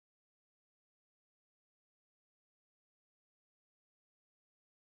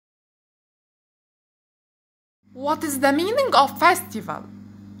What is the meaning of festival?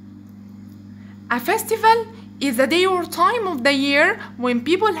 A festival is a day or time of the year when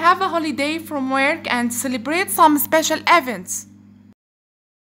people have a holiday from work and celebrate some special events.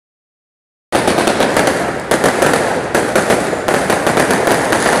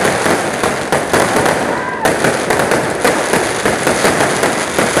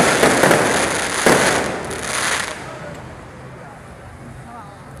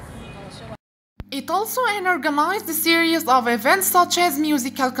 It also an organized series of events such as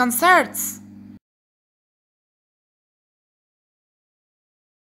musical concerts.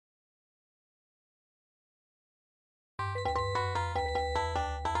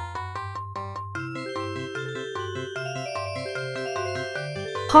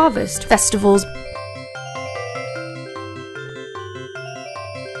 Harvest festivals.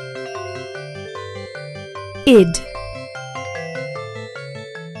 Id.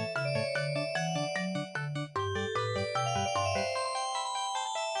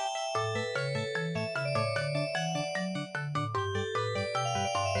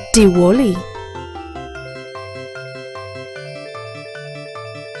 Diwali.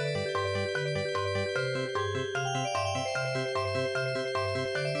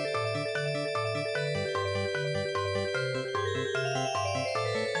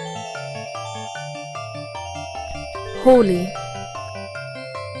 Holi.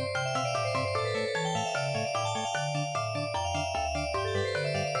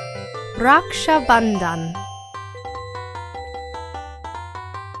 Raksha Bandhan.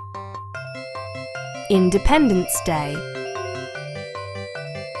 Independence Day.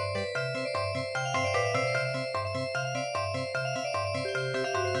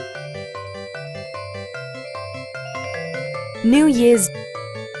 New Year's.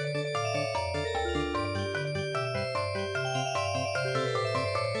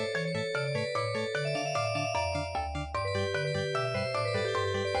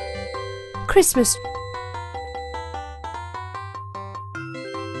 Christmas.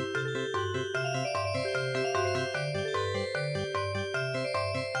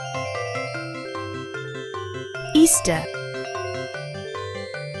 Easter.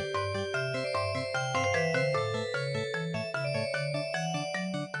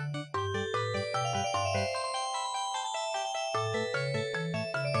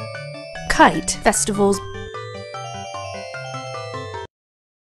 Kite festivals.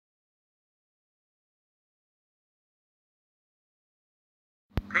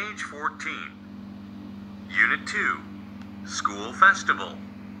 Page 14. Unit 2. School Festival.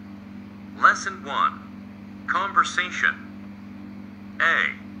 Lesson 1. Conversation.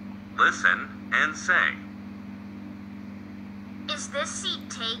 A. Listen and say. Is this seat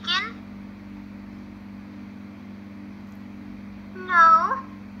taken? No.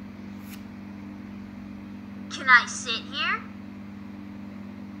 Can I sit here?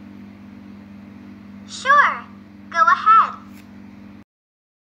 Sure. Go ahead.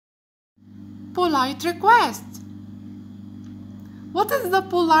 Polite request. What is the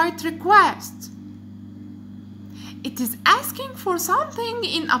polite request? It is asking for something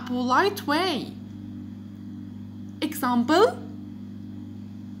in a polite way. Example: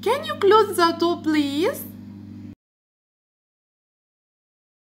 can you close the door, please?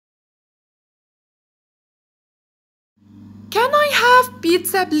 Can I have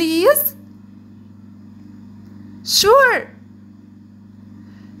pizza, please? Sure.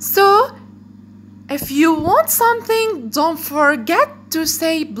 So, if you want something, don't forget to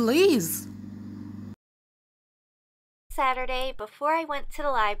say please. Saturday, before I went to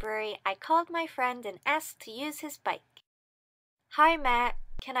the library, I called my friend and asked to use his bike. Hi, Matt.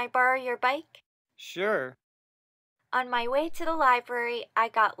 Can I borrow your bike? Sure. On my way to the library, I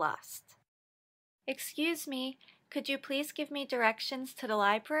got lost. Excuse me, could you please give me directions to the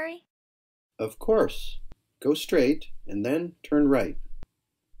library? Of course. Go straight and then turn right.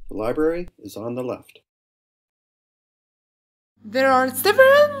 The library is on the left. There are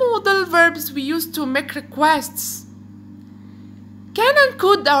several modal verbs we use to make requests. Can and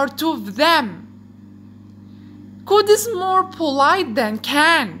could are two of them. Could is more polite than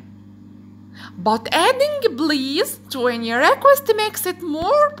can. But adding please to any request makes it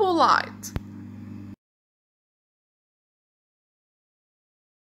more polite.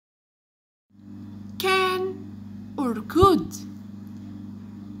 Can or could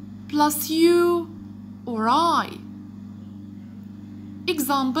plus you or I.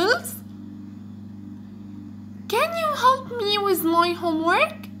 Examples: can you help me with my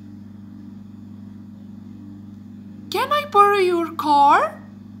homework? Can I borrow your car?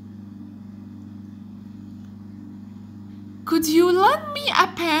 Could you lend me a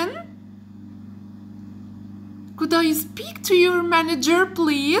pen? Could I speak to your manager,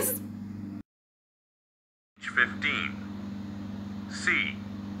 please? 15. C.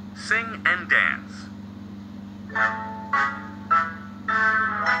 Sing and dance. Is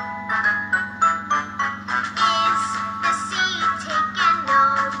the seat taken? No,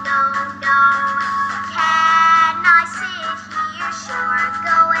 no, no. Can I sit here? Sure,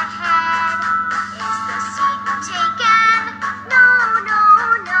 go ahead. Is the seat taken? No, no,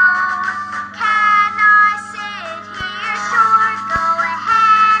 no. Can I sit here? Sure, go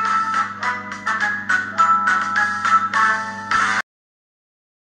ahead.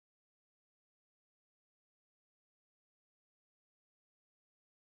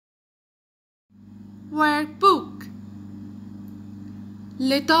 Workbook.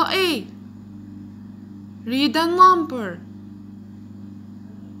 Letter A. Read a number.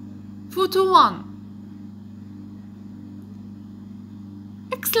 Photo 1.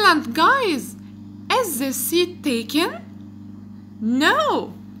 Excellent, guys. Is the seat taken?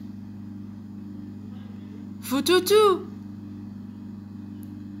 No. Photo 2.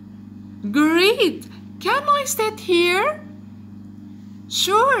 Great. Can I sit here?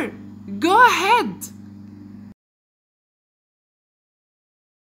 Sure. Go ahead.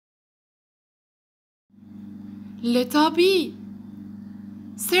 Letter B.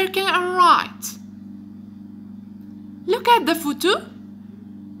 Circle and write. Look at the photo.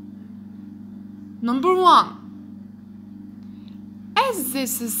 Number 1. Is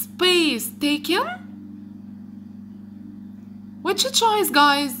this space taken? Which choice,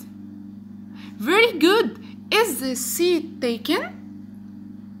 guys? Very good. Is the seat taken?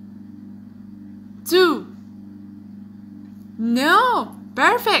 2. No.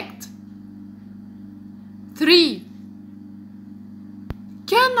 Perfect. 3.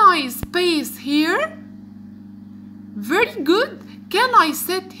 Can I space here? Very good. Can I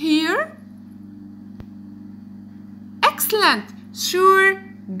sit here? Excellent. Sure.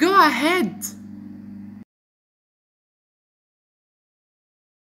 Go ahead.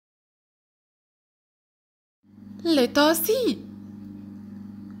 Letter C.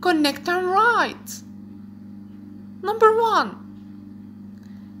 Connect and write. Number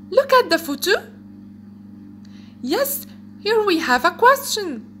 1. Look at the photo. Yes, here we have a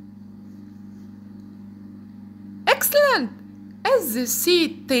question. Excellent. Is the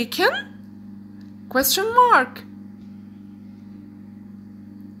seat taken? Question mark.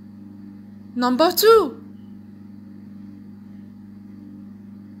 Number 2.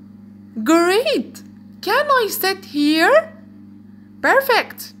 Great. Can I sit here?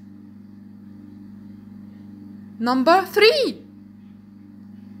 Perfect. Number 3.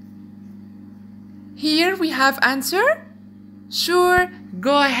 Here we have answer. Sure,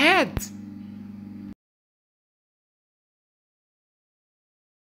 go ahead.